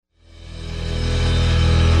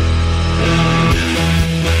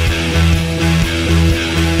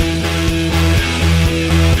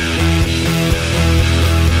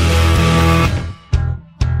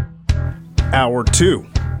hour 2.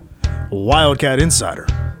 Wildcat Insider.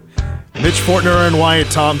 Mitch Fortner and Wyatt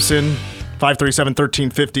Thompson.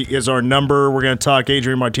 537-1350 is our number. We're going to talk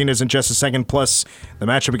Adrian Martinez in just a second, plus the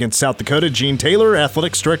matchup against South Dakota. Gene Taylor,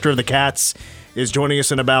 athletics director of the Cats, is joining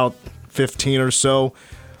us in about 15 or so.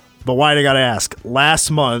 But Wyatt, I got to ask, last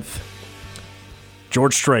month,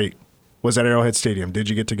 George Strait was at Arrowhead Stadium. Did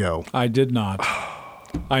you get to go? I did not.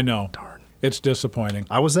 I know. Darn. It's disappointing.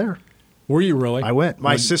 I was there. Were you really? I went.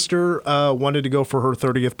 My sister wanted to go for her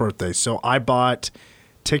 30th birthday, so I bought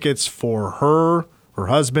tickets for her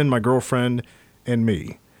husband, my girlfriend, and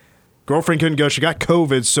me. Girlfriend couldn't go. She got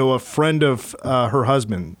COVID, so a friend of her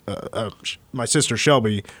husband, my sister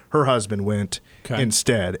Shelby, her husband went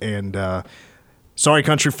instead. And sorry,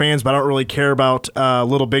 country fans, but I don't really care about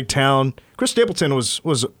Little Big Town. Chris Stapleton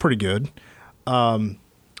was pretty good. I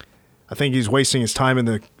think he's wasting his time in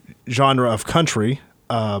the genre of country,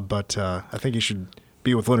 but I think he should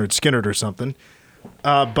be with Leonard Skinner or something.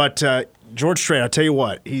 But George Strait, I tell you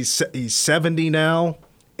what, he's 70 now,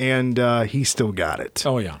 and he still got it.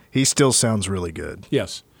 Oh, yeah. He still sounds really good.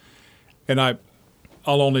 Yes. And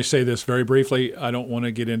I'll only say this very briefly. I don't want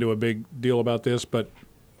to get into a big deal about this, but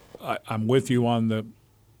I'm with you on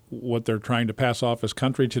what they're trying to pass off as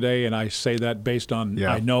country today, and I say that based on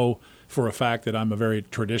I know for a fact that I'm a very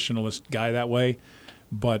traditionalist guy that way,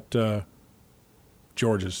 but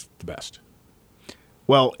George is the best.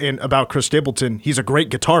 Well, and about Chris Stapleton, he's a great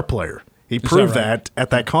guitar player. He proved that at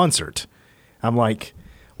that concert. I'm like,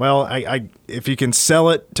 well, I if you can sell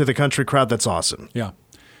it to the country crowd, that's awesome. Yeah.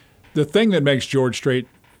 The thing that makes George Strait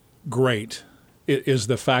great is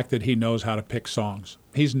the fact that he knows how to pick songs.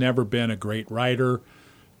 He's never been a great writer,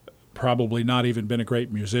 probably not even been a great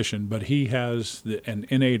musician, but he has an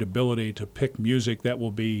innate ability to pick music that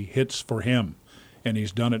will be hits for him, and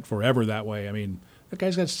he's done it forever that way. I mean, that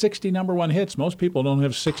guy's got 60 number one hits. Most people don't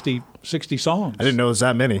have 60 songs. I didn't know it was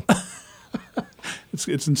that many.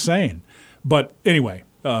 It's insane. But anyway,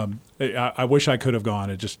 I wish I could have gone.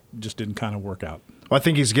 It just didn't kind of work out. Well, I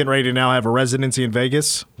think he's getting ready to now have a residency in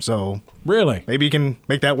Vegas. So really, maybe he can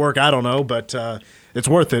make that work. I don't know, but it's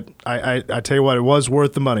worth it. I tell you what, it was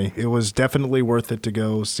worth the money. It was definitely worth it to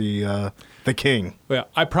go see the King. Well,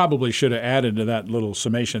 I probably should have added to that little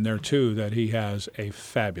summation there too that he has a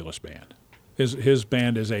fabulous band. His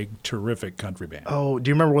band is a terrific country band. Oh, do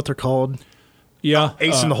you remember what they're called? Yeah,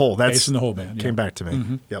 Ace in the Hole. That's Ace in the Hole band. Yeah. Came back to me.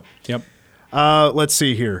 Mm-hmm. Yep. Let's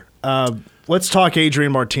see here. Let's talk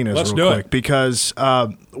Adrian Martinez real quick because,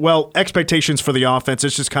 expectations for the offense.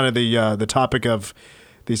 It's just kind of the topic of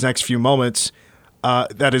these next few moments.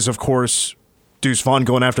 That is, of course, Deuce Vaughn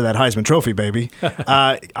going after that Heisman Trophy, baby.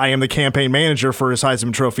 I am the campaign manager for his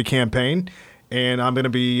Heisman Trophy campaign, and I'm going to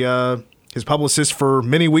be his publicist for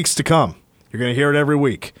many weeks to come. You're going to hear it every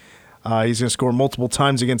week. He's going to score multiple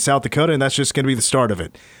times against South Dakota, and that's just going to be the start of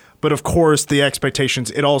it. But, of course, the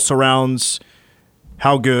expectations, it all surrounds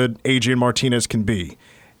how good Adrian Martinez can be.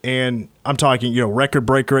 And I'm talking, record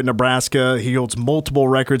breaker at Nebraska. He holds multiple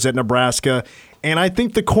records at Nebraska. And I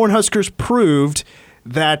think the Cornhuskers proved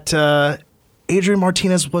that Adrian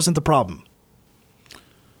Martinez wasn't the problem.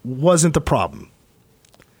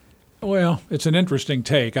 Well, it's an interesting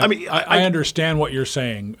take. I understand what you're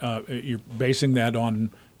saying. You're basing that on,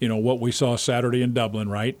 what we saw Saturday in Dublin,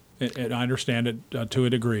 right? And I understand it to a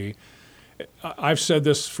degree. I've said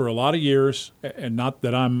this for a lot of years, and not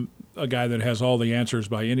that I'm a guy that has all the answers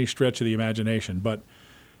by any stretch of the imagination, but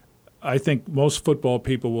I think most football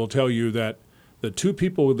people will tell you that the two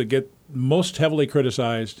people that get most heavily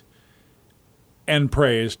criticized and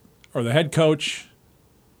praised are the head coach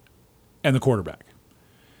and the quarterback.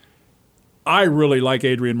 I really like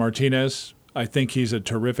Adrian Martinez. I think he's a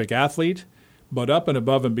terrific athlete, but up and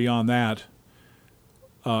above and beyond that,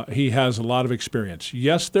 he has a lot of experience.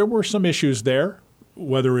 Yes, there were some issues there,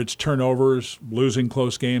 whether it's turnovers, losing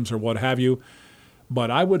close games, or what have you,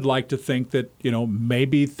 but I would like to think that,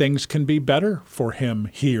 maybe things can be better for him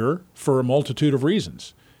here for a multitude of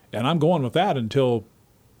reasons. And I'm going with that until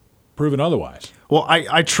proven otherwise. Well,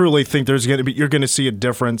 I truly think you're going to see a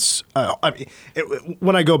difference.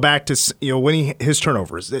 When I go back to his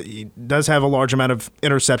turnovers, he does have a large amount of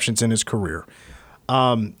interceptions in his career.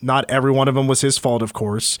 Not every one of them was his fault, of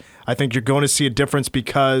course. I think you're going to see a difference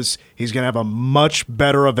because he's going to have a much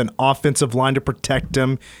better of an offensive line to protect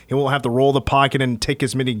him. He won't have to roll the pocket and take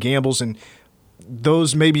as many gambles, and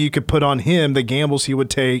those maybe you could put on him, the gambles he would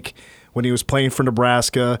take when he was playing for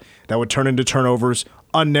Nebraska that would turn into turnovers.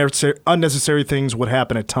 Unnecessary things would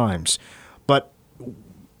happen at times. But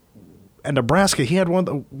at Nebraska, he had one of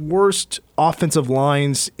the worst offensive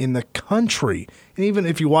lines in the country. And even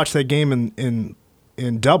if you watch that game in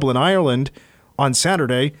Dublin, Ireland, on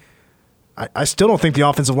Saturday, I still don't think the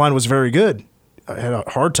offensive line was very good. I had a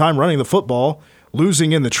hard time running the football,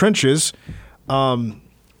 losing in the trenches.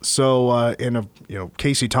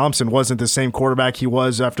 Casey Thompson wasn't the same quarterback he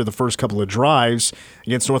was after the first couple of drives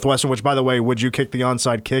against Northwestern, which, by the way, would you kick the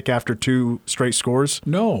onside kick after 2 straight scores?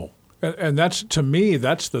 No. And that's, to me,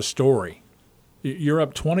 that's the story. You're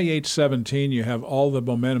up 28-17. You have all the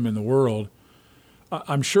momentum in the world.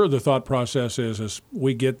 I'm sure the thought process is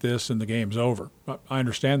we get this and the game's over. I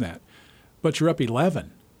understand that. But you're up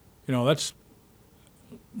 11. That's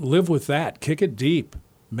live with that. Kick it deep.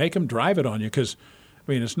 Make them drive it on you because,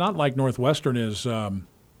 it's not like Northwestern is,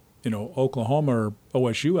 Oklahoma or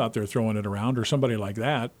OSU out there throwing it around or somebody like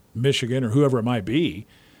that, Michigan or whoever it might be.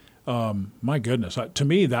 My goodness. To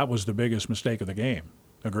me, that was the biggest mistake of the game.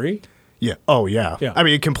 Agree? Yeah. Oh, yeah.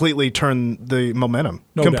 It completely turned the momentum.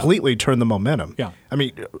 Turned the momentum. Yeah.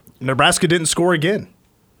 Nebraska didn't score again.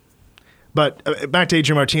 But back to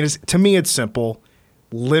Adrian Martinez, to me it's simple.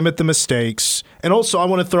 Limit the mistakes. And also I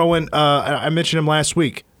want to throw in, I mentioned him last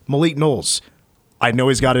week, Malik Knowles. I know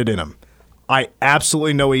he's got it in him. I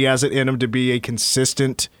absolutely know he has it in him to be a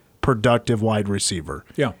consistent, productive wide receiver.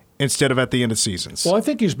 Yeah. Instead of at the end of seasons. Well, I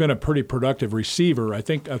think he's been a pretty productive receiver. I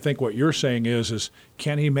think what you're saying is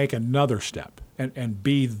can he make another step and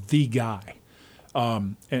be the guy?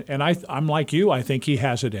 I'm like you. I think he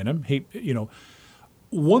has it in him.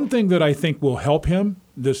 One thing that I think will help him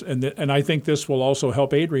and I think this will also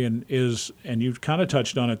help Adrian is, and you kind of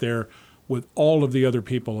touched on it there, with all of the other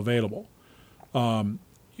people available.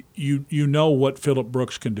 You know what Phillip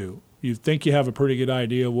Brooks can do. You think you have a pretty good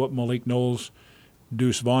idea of what Malik Knowles,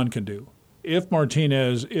 Deuce Vaughn can do. If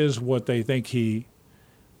Martinez is what they think he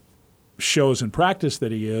shows in practice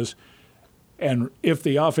that he is, and if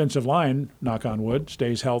the offensive line, knock on wood,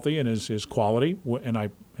 stays healthy and is quality, and I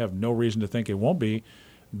have no reason to think it won't be,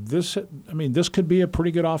 this could be a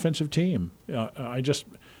pretty good offensive team. And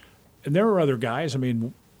there are other guys.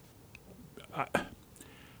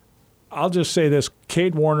 I'll just say this: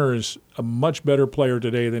 Cade Warner is a much better player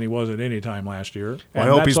today than he was at any time last year. Well, I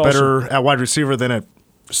hope he's better at wide receiver than at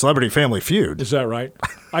Celebrity Family Feud. Is that right?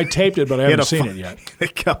 I taped it, but I haven't seen it yet. A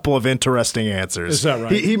couple of interesting answers. Is that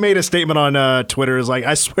right? He made a statement on Twitter. Is like,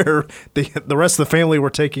 I swear the rest of the family were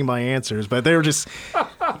taking my answers, but they were just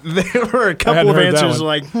there were a couple of answers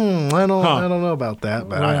like, I don't know about that,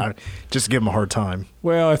 but I just give him a hard time.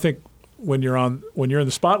 Well, I think when you're in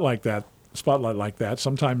the spotlight like that,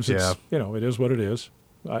 sometimes it's it is what it is.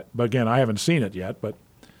 But again, I haven't seen it yet, but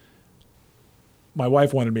my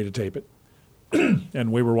wife wanted me to tape it,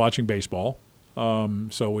 and we were watching baseball,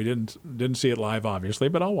 so we didn't see it live, obviously,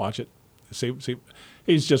 but I'll watch it. See,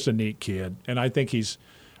 he's just a neat kid, and I think he's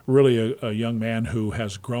really a young man who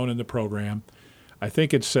has grown in the program. I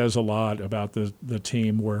think it says a lot about the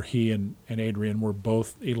team where he and Adrian were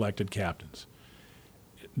both elected captains.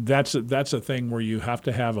 That's a thing where you have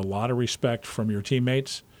to have a lot of respect from your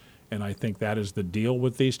teammates, and I think that is the deal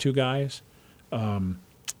with these two guys.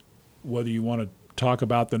 Whether you want to talk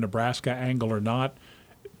about the Nebraska angle or not,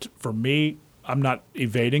 for me, I'm not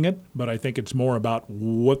evading it, but I think it's more about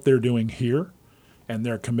what they're doing here and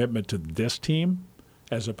their commitment to this team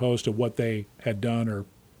as opposed to what they had done or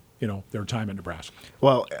their time in Nebraska.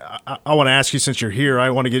 Well, I want to ask you, since you're here,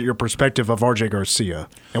 I want to get your perspective of R.J. Garcia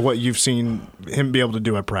and what you've seen him be able to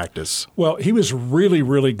do at practice. Well, he was really,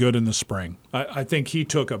 really good in the spring. I think he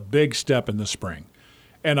took a big step in the spring.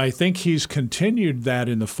 And I think he's continued that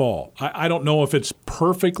in the fall. I don't know if it's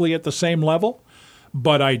perfectly at the same level,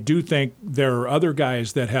 but I do think there are other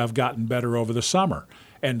guys that have gotten better over the summer.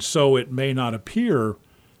 And so it may not appear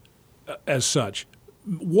as such.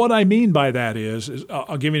 What I mean by that is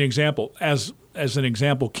I'll give you an example. As an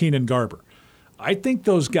example, Keenan Garber. I think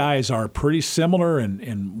those guys are pretty similar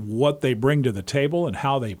in what they bring to the table and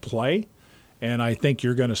how they play. And I think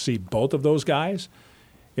you're going to see both of those guys.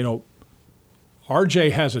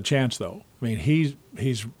 RJ has a chance, though. He's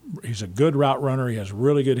a good route runner. He has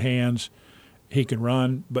really good hands. He can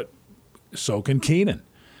run, but so can Keenan.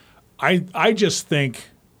 I just think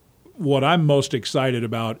what I'm most excited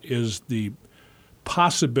about is the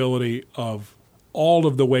possibility of all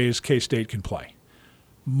of the ways K-State can play.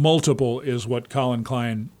 Multiple is what Colin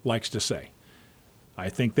Klein likes to say. I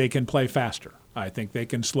think they can play faster. I think they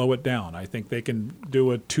can slow it down. I think they can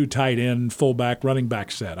do a 2 tight end, fullback, running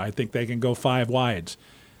back set. I think they can go 5 wides.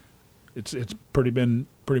 It's pretty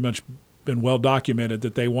much been well documented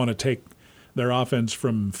that they want to take their offense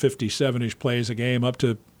from 57-ish plays a game up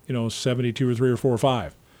to 72 or 3 or 4 or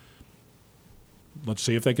 5. Let's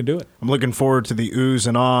see if they can do it. I'm looking forward to the oohs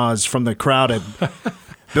and ahs from the crowd at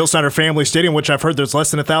Bill Snyder Family Stadium, which I've heard there's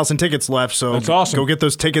less than 1,000 tickets left. So that's awesome. Go get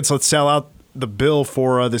those tickets. Let's sell out the bill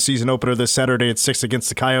for the season opener this Saturday at 6 against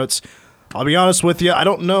the Coyotes. I'll be honest with you, I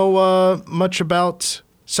don't know much about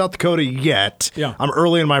South Dakota yet. Yeah. I'm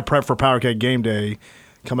early in my prep for PowerCat Game Day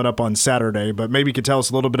coming up on Saturday, but maybe you could tell us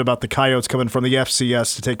a little bit about the Coyotes coming from the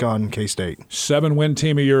FCS to take on K-State. 7-win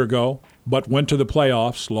team a year ago, but went to the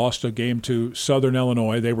playoffs, lost a game to Southern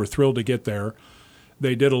Illinois. They were thrilled to get there.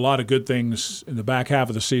 They did a lot of good things in the back half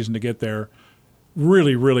of the season to get there.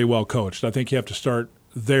 Really, really well coached. I think you have to start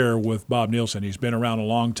there with Bob Nielsen. He's been around a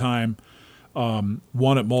long time,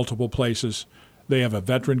 won at multiple places. They have a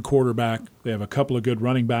veteran quarterback. They have a couple of good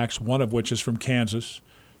running backs, one of which is from Kansas.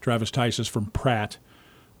 Travis Tice is from Pratt.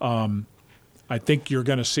 I think you're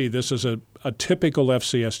going to see this as a typical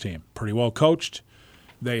FCS team. Pretty well coached.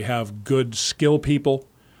 They have good skill people.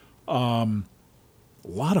 A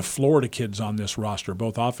lot of Florida kids on this roster,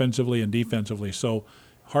 both offensively and defensively. So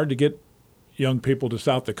hard to get young people to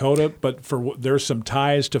South Dakota, but there's some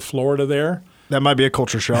ties to Florida there. That might be a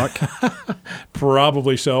culture shock.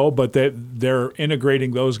 Probably so, but they're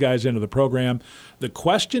integrating those guys into the program. The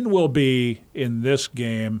question will be in this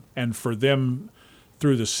game, and for them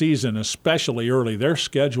through the season, especially early, their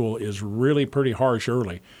schedule is really pretty harsh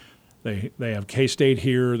early. They have K-State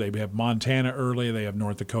here. They have Montana early. They have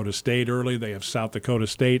North Dakota State early. They have South Dakota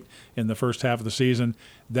State in the first half of the season.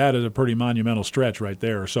 That is a pretty monumental stretch right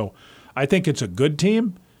there. So I think it's a good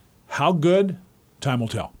team. How good? Time will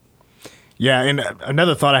tell. Yeah, and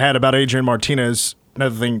another thought I had about Adrian Martinez,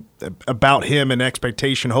 another thing about him and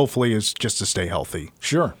expectation, hopefully, is just to stay healthy.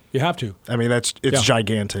 Sure, you have to. I mean, it's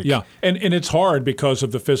gigantic. Yeah, and it's hard because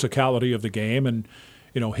of the physicality of the game, and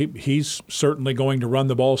he's certainly going to run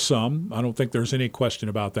the ball some. I don't think there's any question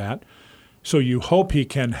about that. So you hope he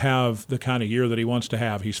can have the kind of year that he wants to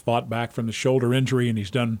have. He's fought back from the shoulder injury, and he's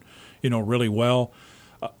done, really well.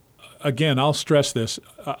 Again, I'll stress this.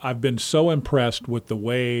 I've been so impressed with the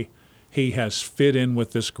way he has fit in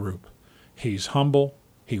with this group. He's humble.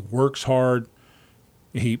 He works hard.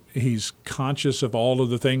 He's conscious of all of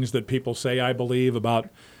the things that people say, I believe, about,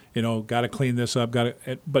 got to clean this up.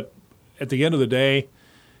 But at the end of the day,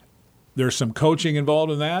 there's some coaching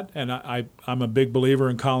involved in that, and I'm a big believer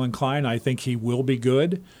in Colin Klein. I think he will be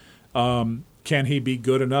good. Can he be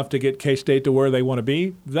good enough to get K-State to where they want to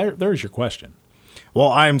be? There's your question. Well,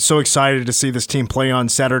 I'm so excited to see this team play on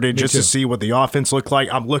Saturday just to see what the offense looked like.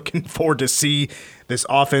 I'm looking forward to see this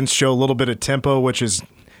offense show a little bit of tempo, which is, I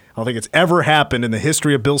don't think it's ever happened in the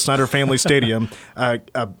history of Bill Snyder Family Stadium. A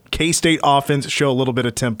K-State offense show a little bit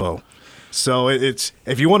of tempo. So it's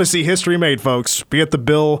if you want to see history made, folks, be at the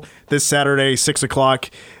Bill this Saturday, 6 o'clock,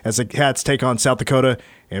 as the Cats take on South Dakota.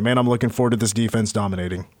 And, man, I'm looking forward to this defense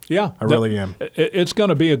dominating. Yeah. I really am. It's going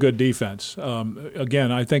to be a good defense. Again,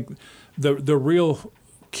 I think the real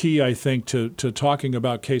key, I think, to talking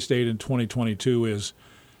about K-State in 2022 is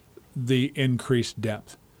the increased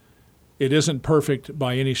depth. It isn't perfect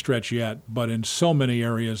by any stretch yet, but in so many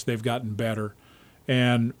areas they've gotten better.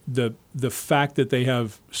 And the fact that they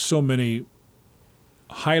have so many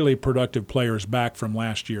highly productive players back from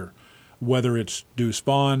last year, whether it's Deuce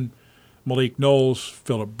Vaughn, Malik Knowles,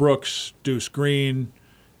 Phillip Brooks, Deuce Green,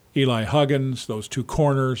 Eli Huggins, those two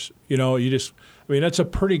corners, that's a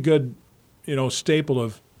pretty good, staple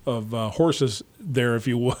of horses there, if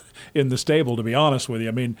you will, in the stable, to be honest with you.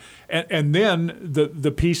 I mean, and then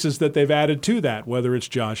the pieces that they've added to that, whether it's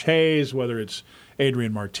Josh Hayes, whether it's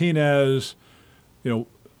Adrian Martinez,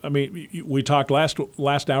 we talked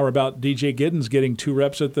last hour about DJ Giddens getting 2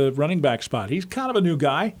 reps at the running back spot. He's kind of a new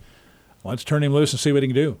guy. Let's turn him loose and see what he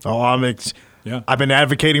can do. Oh, I've been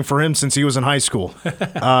advocating for him since he was in high school.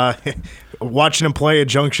 Watching him play at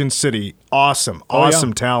Junction City, awesome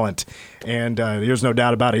talent. And there's no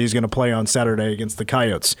doubt about it. He's going to play on Saturday against the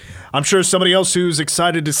Coyotes. I'm sure somebody else who's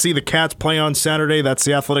excited to see the Cats play on Saturday, that's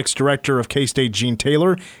the athletics director of K-State, Gene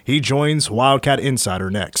Taylor. He joins Wildcat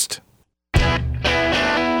Insider next.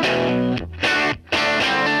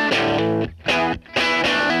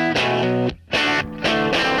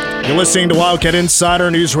 You're listening to Wildcat Insider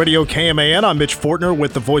News Radio KMAN. I'm Mitch Fortner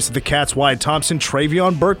with the voice of the Cats, Wyatt Thompson.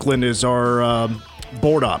 Travion Birkland is our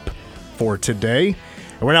board up for today.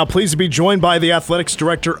 And we're now pleased to be joined by the athletics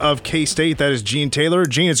director of K-State, that is Gene Taylor.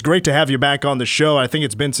 Gene, it's great to have you back on the show. I think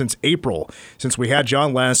it's been since April since we had you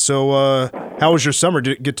on last. So how was your summer?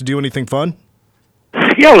 Did you get to do anything fun?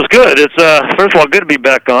 Yeah, it was good. It's first of all good to be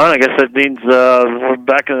back on. I guess that means we're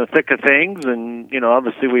back in the thick of things, and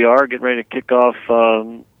obviously we are getting ready to kick off.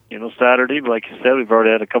 Saturday, like you said, we've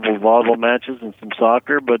already had a couple of volleyball matches and some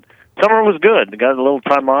soccer, but summer was good. I got a little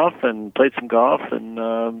time off and played some golf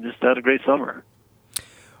and just had a great summer.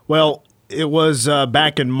 Well, it was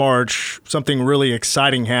back in March. Something really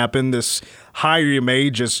exciting happened. This hire you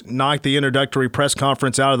made just knocked the introductory press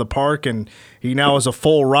conference out of the park, and he now has a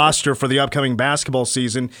full roster for the upcoming basketball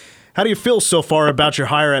season. How do you feel so far about your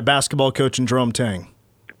hire at basketball coach in Jerome Tang?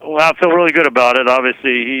 Well, I feel really good about it.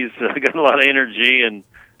 Obviously, he's got a lot of energy, and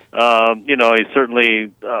he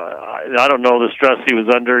certainly. I don't know the stress he was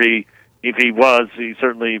under. He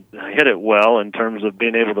certainly hit it well in terms of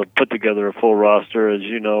being able to put together a full roster. As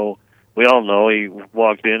you know, we all know, he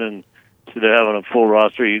walked in and instead of having a full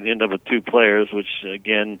roster, he ended up with 2 players, which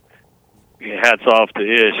again, hats off to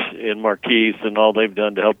Ish and Marquise and all they've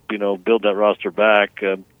done to help build that roster back.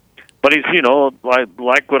 But he's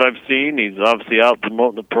like what I've seen. He's obviously out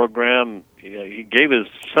promoting the program. He gave his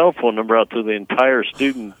cell phone number out to the entire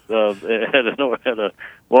student at a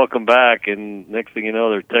welcome back, and next thing you know,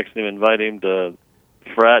 they're texting him, inviting him to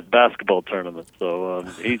frat basketball tournament. So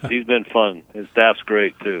he's been fun. His staff's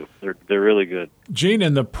great too. They're really good. Gene,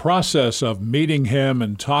 in the process of meeting him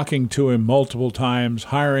and talking to him multiple times,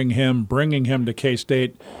 hiring him, bringing him to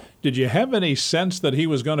K-State, did you have any sense that he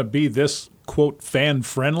was going to be this, quote,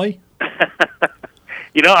 fan-friendly?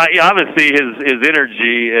 Obviously his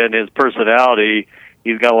energy and his personality,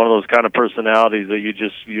 he's got one of those kind of personalities that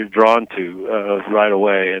you're drawn to right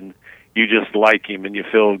away, and you just like him and you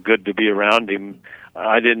feel good to be around him.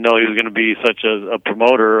 I didn't know he was going to be such a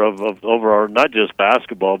promoter of over our, not just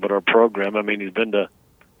basketball, but our program. I mean, he's been to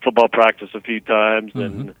football practice a few times,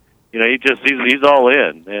 and he's all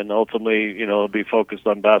in, and ultimately, he'll be focused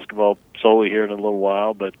on basketball solely here in a little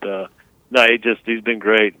while, but no, he's been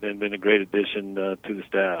great and been a great addition to the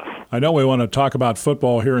staff. I know we want to talk about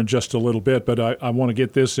football here in just a little bit, but I want to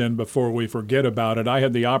get this in before we forget about it. I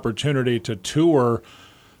had the opportunity to tour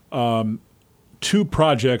 2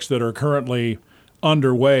 projects that are currently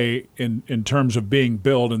underway in terms of being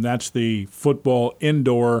built, and that's the football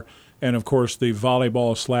indoor and, of course, the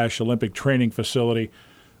volleyball/Olympic training facility.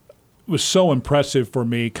 It was so impressive for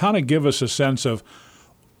me. Kind of give us a sense of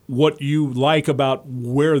what you like about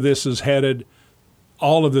where this is headed,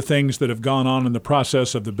 all of the things that have gone on in the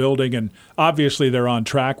process of the building, and obviously they're on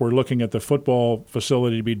track. We're looking at the football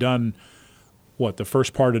facility to be done, the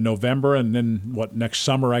first part of November, and then, next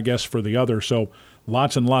summer, I guess, for the other. So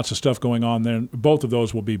lots and lots of stuff going on there. Both of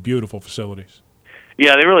those will be beautiful facilities.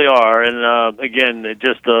 Yeah, they really are. And, again,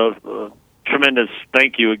 just a tremendous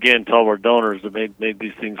thank you again to all our donors that made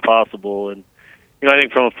these things possible. And I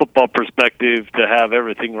think from a football perspective, to have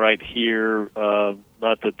everything right here,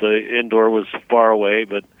 not that the indoor was far away,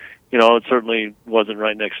 but, it certainly wasn't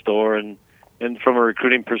right next door. And from a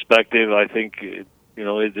recruiting perspective, I think,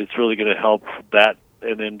 it's really going to help that.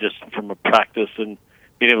 And then just from a practice and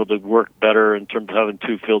being able to work better in terms of having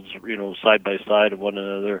 2 fields, side by side of one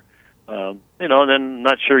another. And then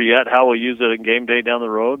not sure yet how we'll use it in game day down the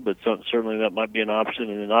road, but certainly that might be an option.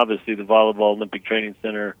 And then obviously the Volleyball Olympic Training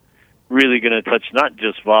Center really going to touch not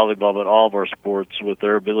just volleyball, but all of our sports with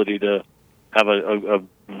their ability to have a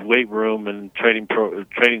weight room and training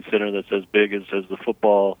center that's as big as the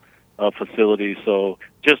football facility. So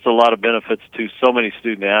just a lot of benefits to so many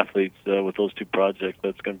student athletes with those 2 projects.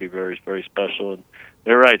 That's going to be very, very special. And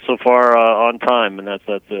they're right, so far on time, and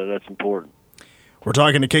that's important. We're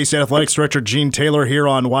talking to K-State Athletics Director Gene Taylor here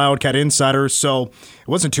on Wildcat Insiders. So it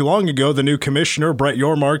wasn't too long ago, the new commissioner, Brett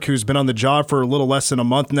Yormark, who's been on the job for a little less than a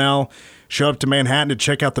month now, showed up to Manhattan to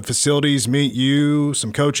check out the facilities, meet you,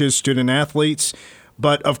 some coaches, student athletes.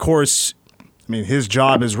 But, of course, his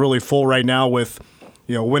job is really full right now with,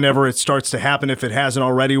 whenever it starts to happen, if it hasn't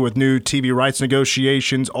already, with new TV rights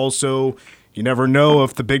negotiations. Also, you never know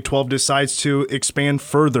if the Big 12 decides to expand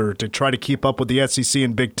further to try to keep up with the SEC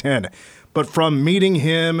and Big 10. But from meeting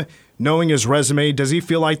him, knowing his resume, does he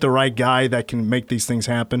feel like the right guy that can make these things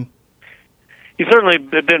happen? He's certainly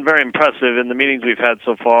been very impressive in the meetings we've had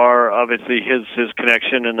so far. Obviously, his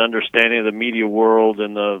connection and understanding of the media world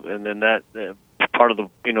and then that part of the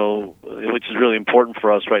which is really important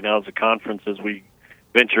for us right now as a conference as we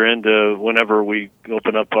venture into whenever we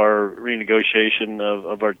open up our renegotiation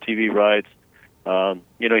of our TV rights.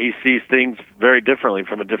 He sees things very differently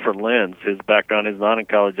from a different lens. His background is not in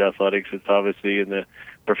college athletics. It's obviously in the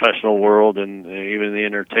professional world and even the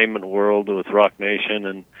entertainment world with Rock Nation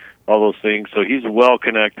and all those things. So he's well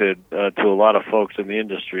connected to a lot of folks in the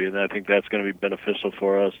industry, and I think that's going to be beneficial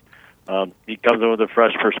for us. He comes in with a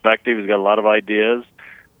fresh perspective. He's got a lot of ideas.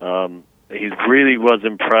 He really was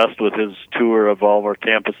impressed with his tour of all of our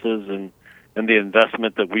campuses and the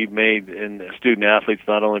investment that we've made in student athletes,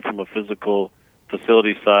 not only from a physical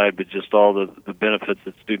facility side, but just all the benefits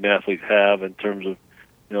that student athletes have in terms of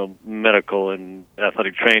medical and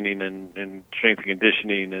athletic training and strength and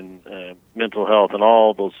conditioning and mental health and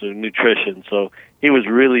all those nutrition. So he was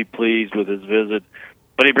really pleased with his visit.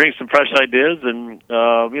 But he brings some fresh ideas, and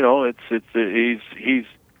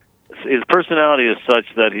his personality is such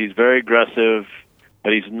that he's very aggressive,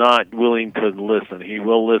 but he's not willing to listen. He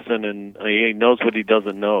will listen, and he knows what he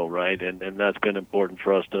doesn't know, right? And that's been important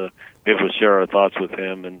for us to be able to share our thoughts with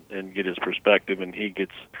him and get his perspective, and he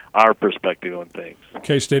gets our perspective on things.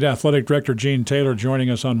 K-State Athletic Director Gene Taylor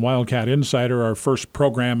joining us on Wildcat Insider, our first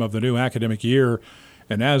program of the new academic year.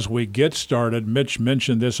 And as we get started, Mitch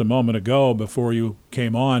mentioned this a moment ago before you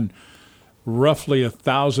came on, roughly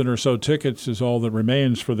 1,000 or so tickets is all that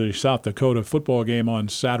remains for the South Dakota football game on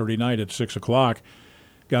Saturday night at 6 o'clock.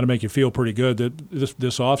 Got to make you feel pretty good that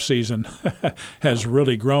this offseason has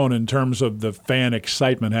really grown in terms of the fan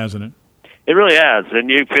excitement, hasn't it? It really has, and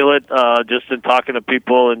you feel it just in talking to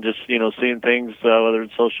people and just seeing things, whether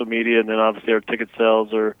it's social media, and then obviously our ticket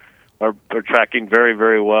sales are tracking very,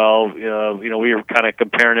 very well. We were kind of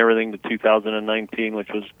comparing everything to 2019, which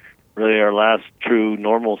was really our last true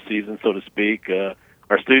normal season, so to speak.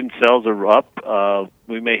 Our student sales are up.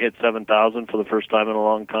 We may hit 7,000 for the first time in a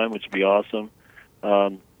long time, which would be awesome.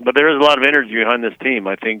 But there is a lot of energy behind this team.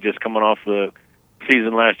 I think just coming off the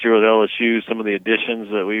season last year with LSU, some of the additions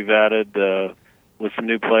that we've added with some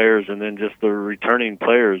new players, and then just the returning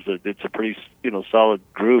players, it's a pretty solid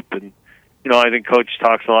group. And I think Coach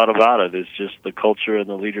talks a lot about it. It's just the culture and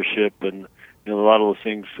the leadership, and a lot of those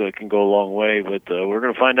things can go a long way. But we're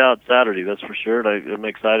going to find out Saturday, that's for sure. And I'm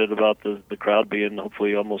excited about the crowd being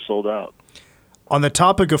hopefully almost sold out. On the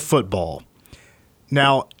topic of football,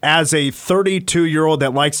 now, as a 32-year-old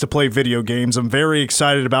that likes to play video games, I'm very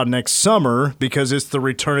excited about next summer because it's the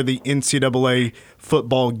return of the NCAA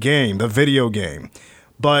football game, the video game.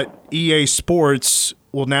 But EA Sports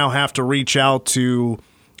will now have to reach out to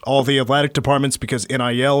all the athletic departments because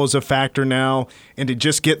NIL is a factor now, and to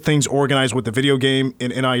just get things organized with the video game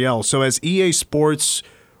in NIL. So has EA Sports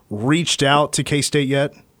reached out to K-State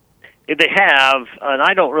yet? They have, and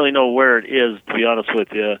I don't really know where it is, to be honest with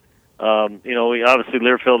you. We obviously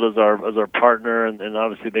Learfield is our partner, and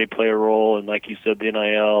obviously they play a role. And like you said, the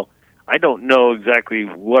NIL. I don't know exactly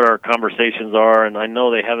what our conversations are, and I know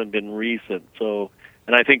they haven't been recent. So,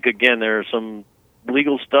 and I think again there are some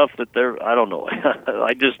legal stuff that I don't know.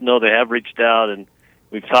 I just know they have reached out, and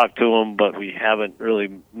we've talked to them, but we haven't really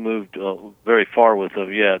moved very far with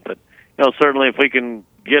them yet. But certainly if we can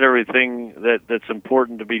get everything that's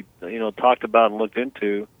important to be talked about and looked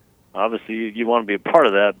into. Obviously, you want to be a part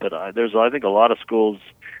of that, but there's, I think, a lot of schools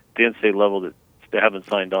at the NCAA level that they haven't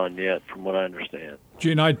signed on yet, from what I understand.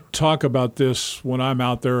 Gene, I talk about this when I'm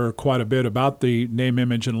out there quite a bit about the name,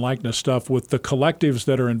 image, and likeness stuff with the collectives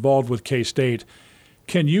that are involved with K-State.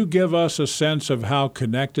 Can you give us a sense of how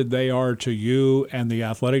connected they are to you and the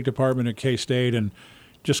athletic department at K-State and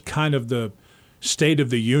just kind of the state of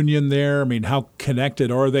the union there? I mean, how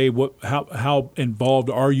connected are they? How involved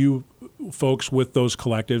are you folks with those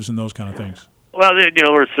collectives and those kind of things? Well,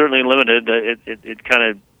 we're certainly limited. It kind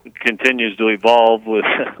of continues to evolve with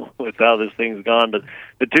how this thing's gone. But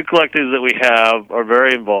the two collectives that we have are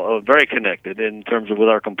very involved, very connected in terms of with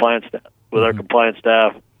our compliance staff. Our compliance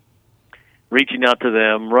staff, reaching out to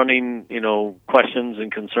them, running questions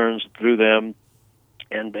and concerns through them,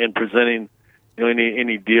 and presenting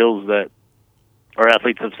any deals that our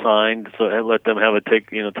athletes have signed, so let them have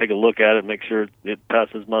take a look at it, make sure it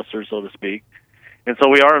passes muster, so to speak. And so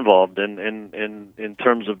we are involved in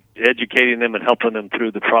terms of educating them and helping them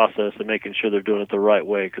through the process and making sure they're doing it the right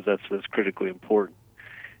way, because that's critically important.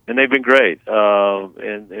 And they've been great.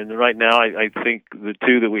 And right now, I think the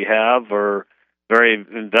two that we have are very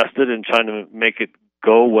invested in trying to make it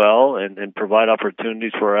go well and provide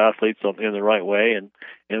opportunities for our athletes in the right way,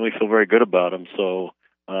 and we feel very good about them. So.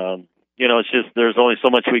 It's just there's only so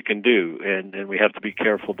much we can do, and we have to be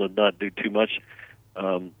careful to not do too much.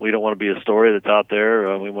 We don't want to be a story that's out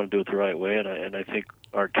there. We want to do it the right way, and I think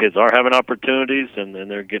our kids are having opportunities, and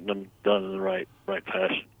they're getting them done in the right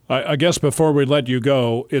fashion. I guess before we let you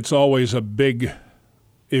go, it's always a big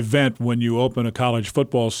event when you open a college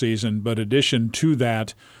football season, but in addition to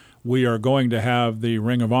that, we are going to have the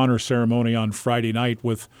Ring of Honor ceremony on Friday night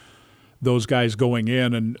with those guys going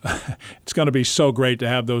in, and it's going to be so great to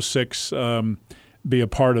have those six be a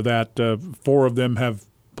part of that. 4 of them have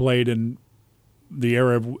played in the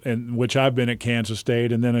era in which I've been at Kansas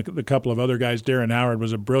State, and then a couple of other guys. Darren Howard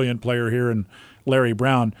was a brilliant player here, and Larry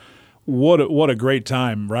Brown. What a great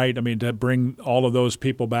time, right? I mean, to bring all of those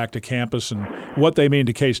people back to campus and what they mean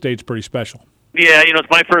to K-State's pretty special. Yeah, it's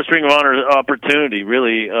my first Ring of Honor opportunity,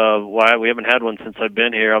 really. Why we haven't had one since I've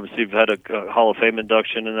been here. Obviously, we've had a Hall of Fame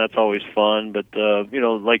induction, and that's always fun. But,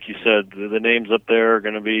 like you said, the names up there are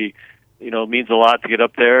going to be, it means a lot to get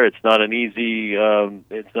up there. It's not an easy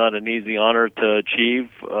honor to achieve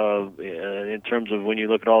in terms of when you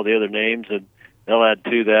look at all the other names, and they'll add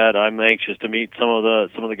to that. I'm anxious to meet some of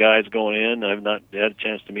the guys going in. I've not had a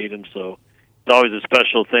chance to meet them, so it's always a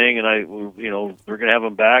special thing, and we're going to have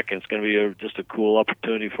them back, and it's going to be just a cool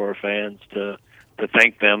opportunity for our fans to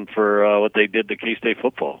thank them for what they did to K-State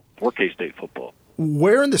football.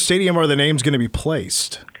 Where in the stadium are the names going to be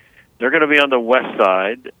placed? They're going to be on the west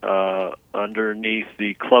side, underneath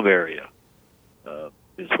the club area.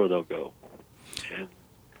 Is where they'll go.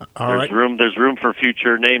 There's room for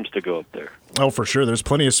future names to go up there. Oh, for sure. There's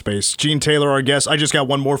plenty of space. Gene Taylor, our guest. I just got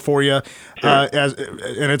one more for you, sure.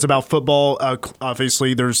 And it's about football.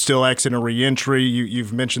 Obviously, there's still exit and reentry.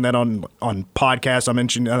 You've mentioned that on podcasts. I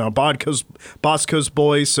mentioned Bosco's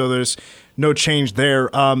Boys, so there's no change there.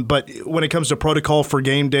 But when it comes to protocol for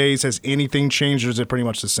game days, has anything changed, or is it pretty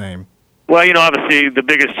much the same? Well, obviously the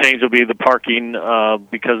biggest change will be the parking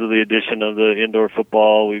because of the addition of the indoor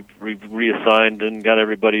football. We've reassigned and got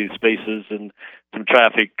everybody's spaces and some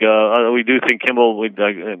traffic. We do think Kimball. We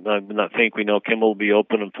know Kimball will be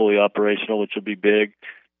open and fully operational, which will be big.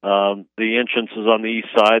 The entrances on the east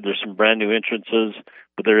side, there's some brand new entrances,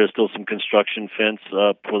 but there is still some construction fence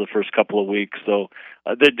for the first couple of weeks. So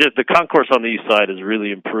the concourse on the east side has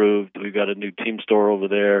really improved. We've got a new team store over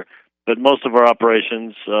there. But most of our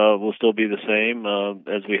operations will still be the same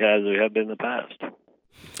as we have been in the past.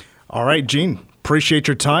 All right, Gene. Appreciate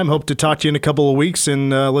your time. Hope to talk to you in a couple of weeks, and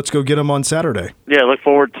let's go get them on Saturday. Yeah, look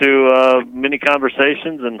forward to many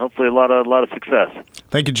conversations and hopefully a lot of success.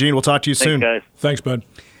 Thank you, Gene. We'll talk to you soon. Thanks, guys. Thanks, bud.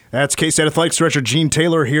 That's K-State Athletics Director Gene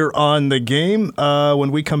Taylor here on The Game.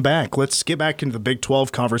 When we come back, let's get back into the Big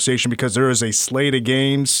 12 conversation because there is a slate of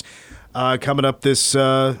games coming up this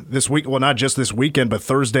week. Well, not just this weekend, but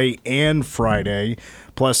Thursday and Friday.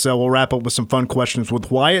 Plus, we'll wrap up with some fun questions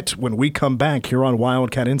with Wyatt when we come back here on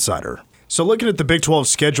Wildcat Insider. So looking at the Big 12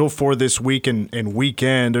 schedule for this week and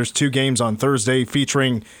weekend, there's 2 games on Thursday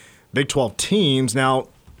featuring Big 12 teams. Now,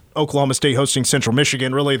 Oklahoma State hosting Central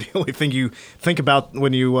Michigan. Really, the only thing you think about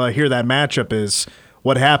when you hear that matchup is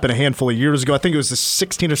what happened a handful of years ago. I think it was the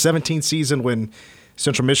 16 or 17 season when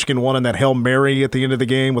Central Michigan won in that Hail Mary at the end of the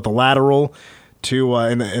game with a lateral to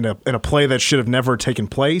in a play that should have never taken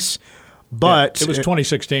place. But it was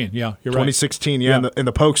 2016. Yeah, you're 2016, right. 2016, yeah. And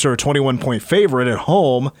the Pokes are a 21-point favorite at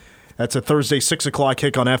home. That's a Thursday 6 o'clock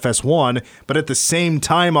kick on FS1. But at the same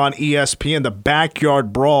time on ESPN, the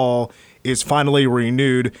Backyard Brawl is finally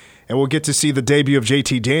renewed, and we'll get to see the debut of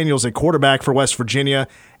JT Daniels at quarterback for West Virginia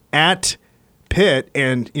at Pitt.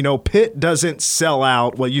 And, Pitt doesn't sell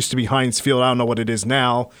out what used to be Heinz Field. I don't know what it is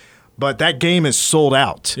now, but that game is sold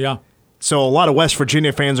out. Yeah. So a lot of West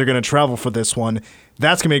Virginia fans are going to travel for this one.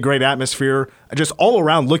 That's going to be a great atmosphere. Just all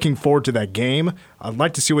around looking forward to that game. I'd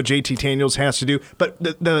like to see what JT Daniels has to do. But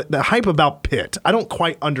the hype about Pitt, I don't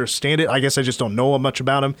quite understand it. I guess I just don't know much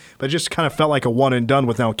about him. But it just kind of felt like a one and done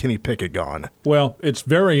with now Kenny Pickett gone. Well, it's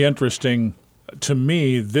very interesting. To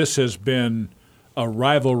me, this has been a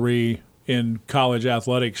rivalry in college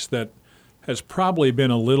athletics that has probably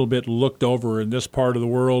been a little bit looked over in this part of the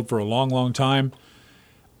world for a long, long time.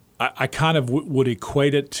 I kind of would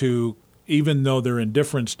equate it to, even though they're in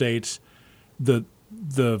different states, the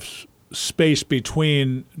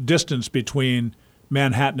distance between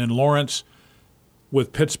Manhattan and Lawrence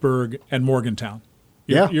with Pittsburgh and Morgantown.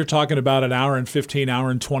 You're talking about an hour and 15,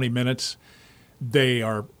 hour and 20 minutes. They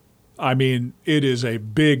are, it is a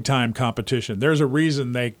big-time competition. There's a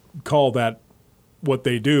reason they call that what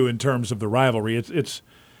they do in terms of the rivalry.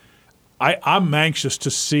 I'm anxious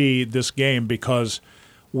to see this game because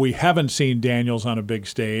we haven't seen Daniels on a big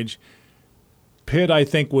stage. Pitt, I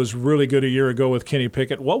think, was really good a year ago with Kenny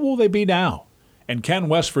Pickett. What will they be now? And can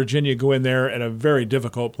West Virginia go in there at a very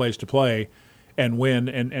difficult place to play and win?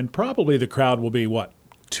 And probably the crowd will be, what,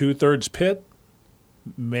 2/3 Pitt?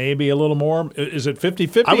 Maybe a little more. Is it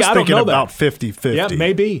 50-50? I was thinking about 50-50. Yeah,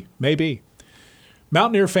 maybe.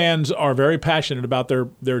 Mountaineer fans are very passionate about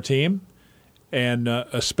their team, and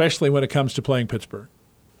especially when it comes to playing Pittsburgh.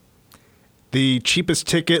 The cheapest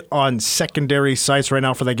ticket on secondary sites right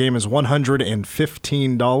now for that game is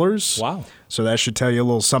 $115. Wow. So that should tell you a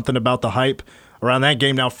little something about the hype around that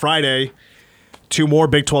game. Now, Friday, 2 more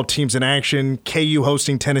Big 12 teams in action. KU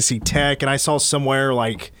hosting Tennessee Tech. And I saw somewhere,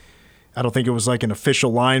 I don't think it was like an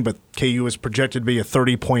official line, but KU is projected to be a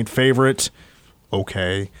 30-point favorite.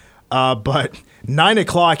 Okay. But 9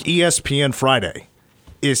 o'clock ESPN Friday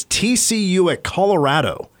is TCU at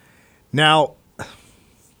Colorado. Now,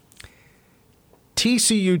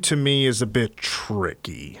 TCU to me is a bit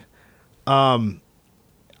tricky. I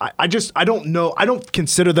don't know. I don't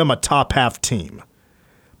consider them a top half team,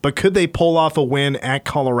 but could they pull off a win at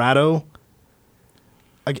Colorado?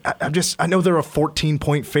 I know they're a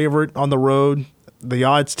 14-point favorite on the road. The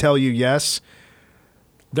odds tell you yes.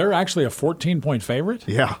 They're actually a 14-point favorite?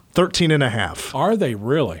 Yeah, 13.5. Are they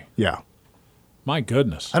really? Yeah. My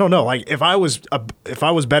goodness. I don't know. Like if I was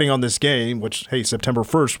betting on this game, which hey, September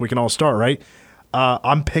 1st we can all start, right?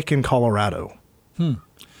 I'm picking Colorado.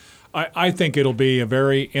 I think it'll be a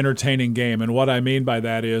very entertaining game, and what I mean by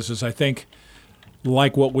that is I think,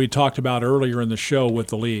 like what we talked about earlier in the show with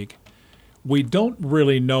the league, we don't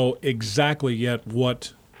really know exactly yet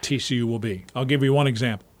what TCU will be. I'll give you one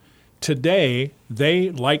example. Today, they,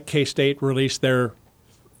 like K-State, released their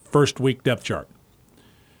first week depth chart.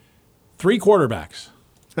 3 quarterbacks.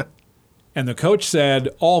 And the coach said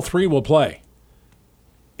all 3 will play.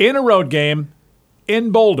 In a road game,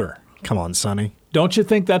 in Boulder. Come on, Sonny. Don't you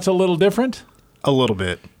think that's a little different? A little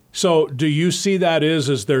bit. So do you see that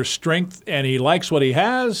as their strength and he likes what he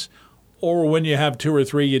has, or when you have 2 or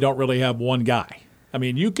 3, you don't really have one guy? I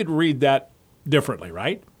mean, you could read that differently,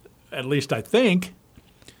 right? At least I think.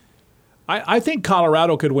 I think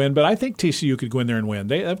Colorado could win, but I think TCU could go in there and win.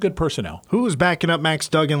 They have good personnel. Who was backing up Max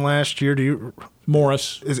Duggan last year?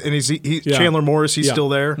 Morris. Chandler Morris, he's still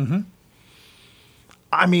there? Mm-hmm.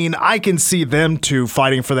 I mean, I can see them two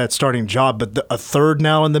fighting for that starting job, but a third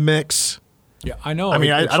now in the mix? Yeah, I know. I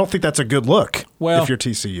mean, I don't think that's a good look if you're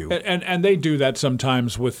TCU. And they do that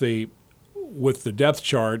sometimes with the depth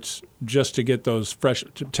charts just to get those fresh.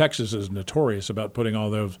 Texas is notorious about putting all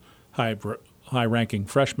those high-ranking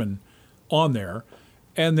freshmen on there,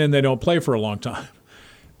 and then they don't play for a long time.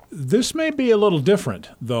 This may be a little different,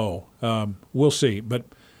 though. We'll see. But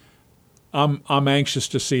I'm anxious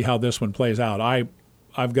to see how this one plays out.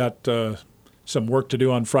 I've got some work to do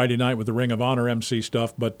on Friday night with the Ring of Honor MC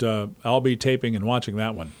stuff, but I'll be taping and watching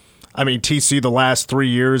that one. I mean, TC the last 3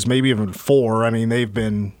 years, maybe even 4. I mean, they've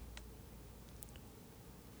been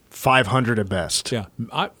 500 at best. Yeah.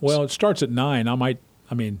 It starts at 9.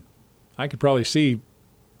 I could probably see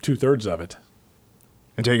 2/3 of it.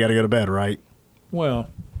 Until you got to go to bed, right? Well,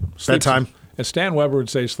 bedtime. As Stan Weber would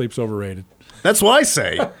say, sleep's overrated. That's what I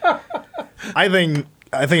say. I think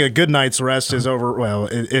a good night's rest is over. Well,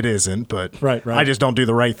 it isn't, but right. I just don't do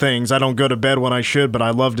the right things. I don't go to bed when I should, but I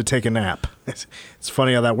love to take a nap. It's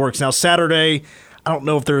funny how that works. Now, Saturday, I don't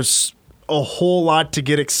know if there's a whole lot to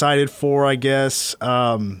get excited for, I guess.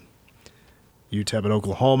 UTEP at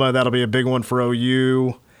Oklahoma, that'll be a big one for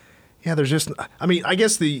OU. Yeah, there's just – I mean, I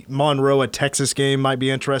guess the Monroe at Texas game might be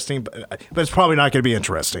interesting, but it's probably not going to be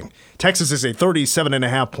interesting. Texas is a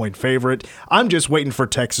 37.5-point favorite. I'm just waiting for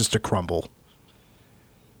Texas to crumble.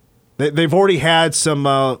 They've already had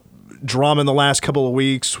some drama in the last couple of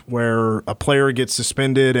weeks where a player gets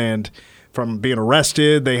suspended and from being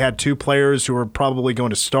arrested. They had 2 players who are probably going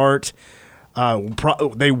to start.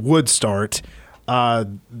 They would start.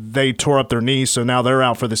 They tore up their knees, so now they're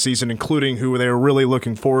out for the season, including who they were really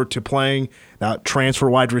looking forward to playing. That transfer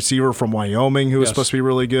wide receiver from Wyoming who was supposed to be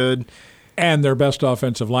really good. And their best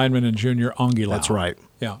offensive lineman in Junior Anguilao. That's right.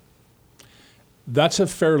 Yeah. That's a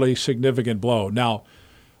fairly significant blow. Now,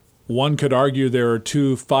 one could argue there are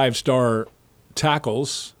 2 5-star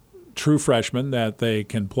tackles, true freshmen, that they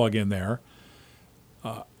can plug in there.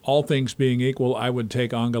 All things being equal, I would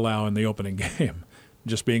take Anguilao in the opening game,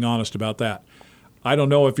 just being honest about that. I don't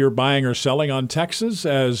know if you're buying or selling on Texas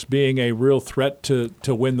as being a real threat to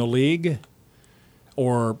win the league,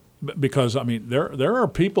 or because, I mean, there are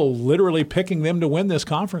people literally picking them to win this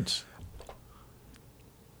conference.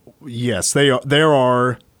 Yes, there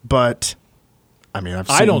are, but I mean,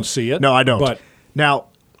 I don't see it. No, I don't. But now,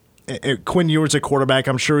 Quinn Ewers at quarterback,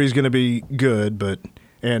 I'm sure he's going to be good,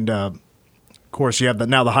 and of course you have the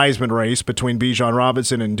Heisman race between Bijan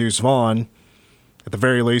Robinson and Deuce Vaughn. At the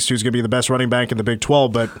very least, who's going to be the best running back in the Big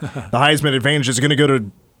 12, but the Heisman advantage is going to go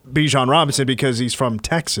to Bijan Robinson because he's from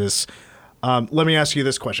Texas. Let me ask you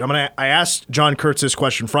this question. I asked John Kurtz this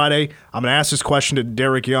question Friday. I'm going to ask this question to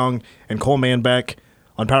Derek Young and Cole Manbeck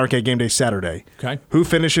on Power K Game Day Saturday. Okay. Who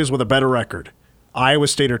finishes with a better record, Iowa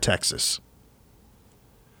State or Texas?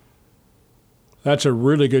 That's a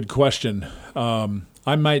really good question.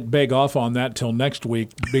 I might beg off on that till next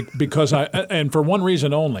week because and for one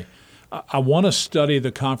reason only. I want to study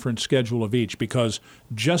the conference schedule of each because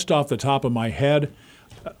just off the top of my head,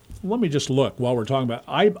 let me just look while we're talking about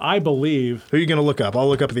it. I believe. Who are you going to look up? I'll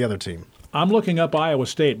look up the other team. I'm looking up Iowa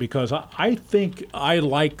State because I think I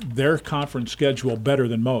like their conference schedule better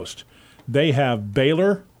than most. They have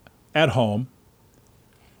Baylor at home.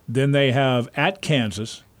 Then they have at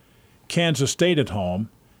Kansas, Kansas State at home,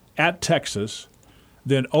 at Texas,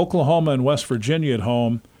 then Oklahoma and West Virginia at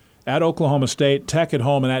home, at Oklahoma State, Tech at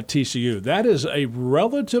home, and at TCU. That is a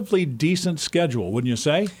relatively decent schedule, wouldn't you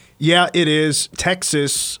say? Yeah, it is.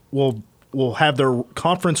 Texas will have their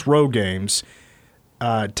conference road games.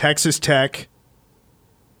 Texas Tech,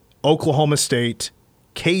 Oklahoma State,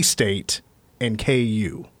 K-State, and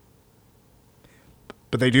KU.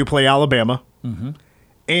 But they do play Alabama. Mm-hmm.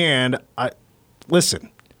 And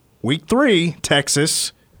listen, week 3,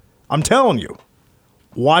 Texas, I'm telling you,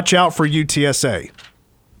 watch out for UTSA.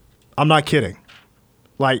 I'm not kidding.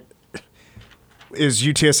 Like, is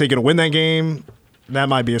UTSA going to win that game? That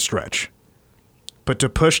might be a stretch. But to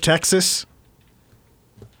push Texas,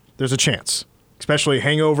 there's a chance. Especially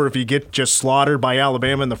hangover if you get just slaughtered by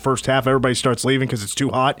Alabama in the first half. Everybody starts leaving because it's too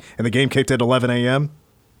hot, and the game kicked at 11 a.m.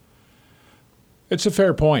 It's a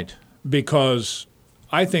fair point because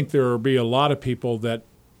I think there will be a lot of people that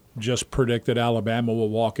just predict that Alabama will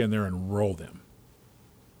walk in there and roll them.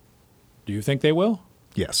 Do you think they will?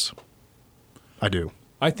 Yes, I do.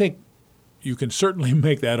 I think you can certainly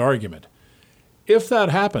make that argument. If that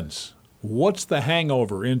happens, what's the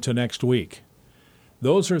hangover into next week?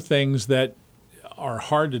 Those are things that are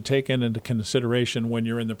hard to take into consideration when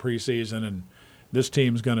you're in the preseason and this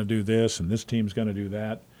team's going to do this and this team's going to do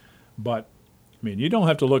that. But, I mean, you don't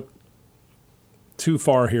have to look too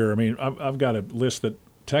far here. I mean, I've got a list that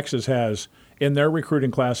Texas has in their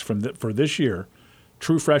recruiting class for this year,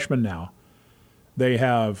 true freshmen now. They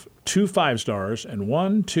have 2 5-stars and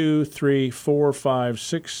 1, 2, 3, 4, 5,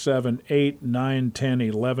 6, 7, 8, 9, 10,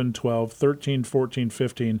 11, 12, 13, 14,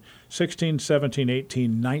 15, 16, 17,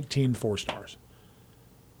 18, 19 4-stars.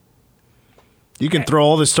 You can throw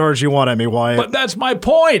all the stars you want at me, Wyatt. But that's my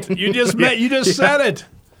point. You just said it.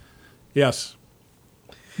 Yes.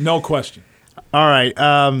 No question. All right.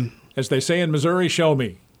 As they say in Missouri, show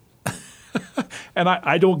me. And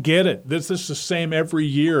I don't get it. This is the same every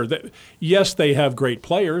year. Yes, they have great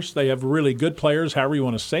players. They have really good players, however you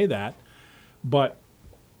want to say that. But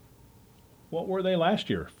what were they last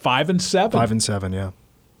year? 5-7? 5-7, yeah.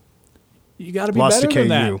 You got to be Lost better to than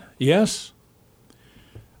that. KU. Yes.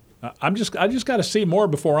 I just got to see more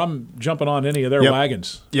before I'm jumping on any of their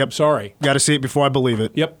wagons. Yep. Sorry. Got to see it before I believe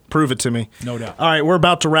it. Yep. Prove it to me. No doubt. All right, we're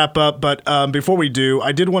about to wrap up, but before we do,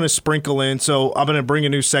 I did want to sprinkle in. So I'm going to bring a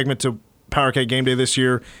new segment to Powercat Game Day this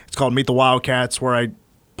year. It's called Meet the Wildcats, where I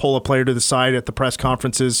pull a player to the side at the press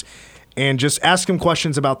conferences and just ask them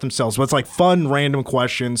questions about themselves. But it's like fun, random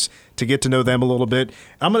questions to get to know them a little bit.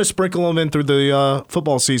 I'm going to sprinkle them in through the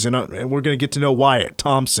football season, and we're going to get to know Wyatt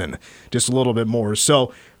Thompson just a little bit more.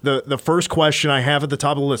 So the first question I have at the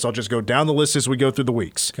top of the list, I'll just go down the list as we go through the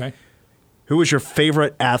weeks. Okay. Who was your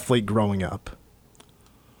favorite athlete growing up?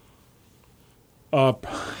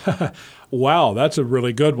 Wow, that's a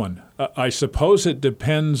really good one. I suppose it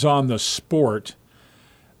depends on the sport.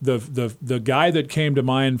 The guy that came to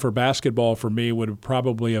mind for basketball for me would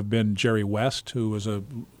probably have been Jerry West, who was a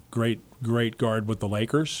great guard with the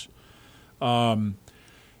Lakers.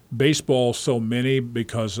 Baseball, so many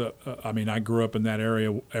because I grew up in that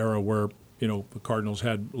era where the Cardinals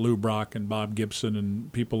had Lou Brock and Bob Gibson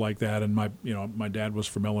and people like that, and my dad was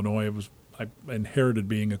from Illinois. I inherited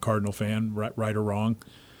being a Cardinal fan, right or wrong.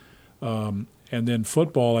 And then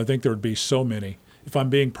football, I think there would be so many. If I'm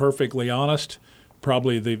being perfectly honest,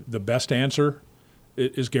 probably the best answer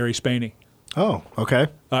is Gary Spaney. Oh, okay.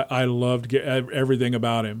 I loved everything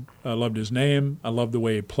about him. I loved his name. I loved the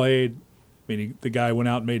way he played. I mean, the guy went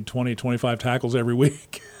out and made 20, 25 tackles every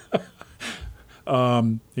week.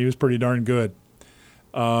 He was pretty darn good.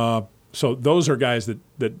 So those are guys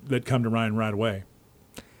that come to mind right away.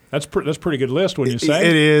 That's pretty good list, wouldn't you say?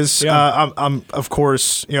 It is. Yeah. I'm of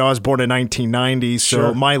course, I was born in 1990, so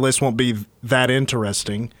Sure. my list won't be that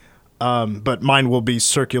interesting. But mine will be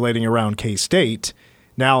circulating around K-State.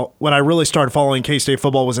 Now, when I really started following K-State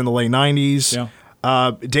football was in the late 90s.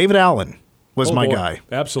 Yeah. David Allen was my guy.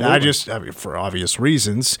 Absolutely. For obvious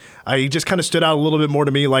reasons, he just kind of stood out a little bit more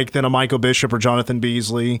to me than a Michael Bishop or Jonathan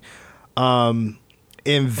Beasley. And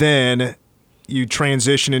then you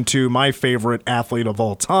transition into my favorite athlete of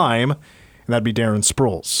all time, and that'd be Darren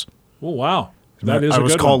Sproles. Oh, wow. That is I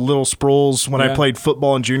was good called one. Little Sproles when I played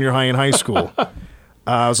football in junior high and high school.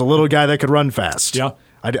 I was a little guy that could run fast. Yeah.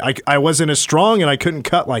 I wasn't as strong, and I couldn't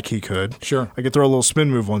cut like he could. Sure. I could throw a little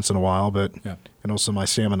spin move once in a while, but and also my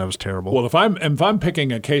stamina was terrible. Well, if I'm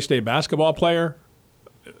picking a K-State basketball player,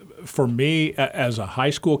 for me as a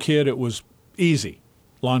high school kid, it was easy.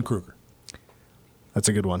 Lon Kruger. That's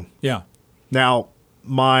a good one. Yeah. Now,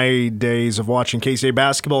 my days of watching K-State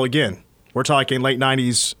basketball, again, we're talking late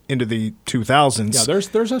 90s into the 2000s. Yeah,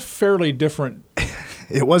 there's a fairly different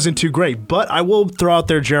it wasn't too great. But I will throw out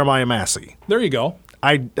there Jeremiah Massey. There you go.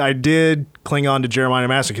 I did cling on to Jeremiah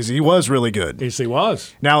Massey because he was really good. Yes, he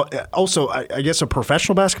was. Now, also, I guess a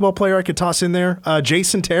professional basketball player I could toss in there,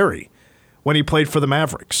 Jason Terry, when he played for the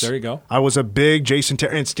Mavericks. There you go. I was a big Jason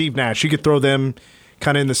Terry, and Steve Nash. You could throw them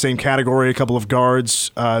kind of in the same category, a couple of guards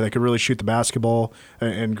that could really shoot the basketball,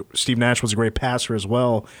 and Steve Nash was a great passer as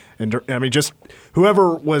well. And I mean, just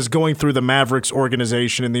whoever was going through the Mavericks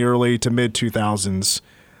organization in the early to mid-2000s,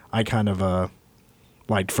 I kind of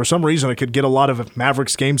liked. For some reason, I could get a lot of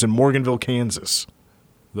Mavericks games in Morganville, Kansas.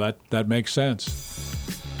 That makes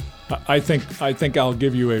sense. I think I'll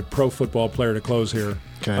give you a pro football player to close here.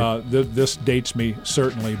 Okay. This dates me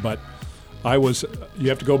certainly, but you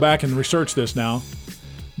have to go back and research this now,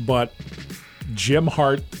 but Jim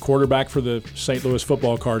Hart, quarterback for the St. Louis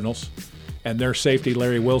Football Cardinals, and their safety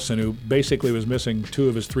Larry Wilson, who basically was missing two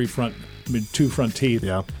of his two front teeth.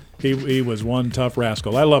 Yeah. He was one tough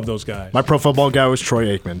rascal. I love those guys. My pro football guy was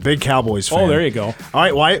Troy Aikman, big Cowboys fan. Oh, there you go. All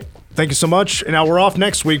right, Wyatt, thank you so much. Now, we're off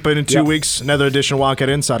next week, but in 2 weeks, another edition of Wildcat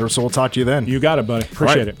Insider, so we'll talk to you then. You got it, buddy.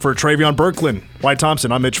 Appreciate it. For Travion Berklin, Wyatt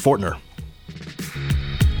Thompson, I'm Mitch Fortner.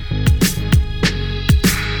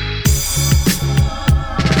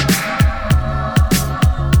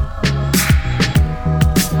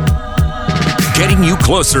 Getting you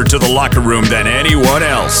closer to the locker room than anyone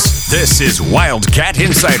else. This is Wildcat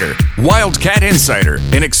Insider. Wildcat Insider,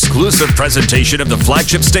 an exclusive presentation of the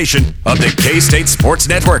flagship station of the K-State Sports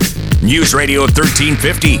Network. News Radio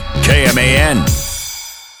 1350, KMAN.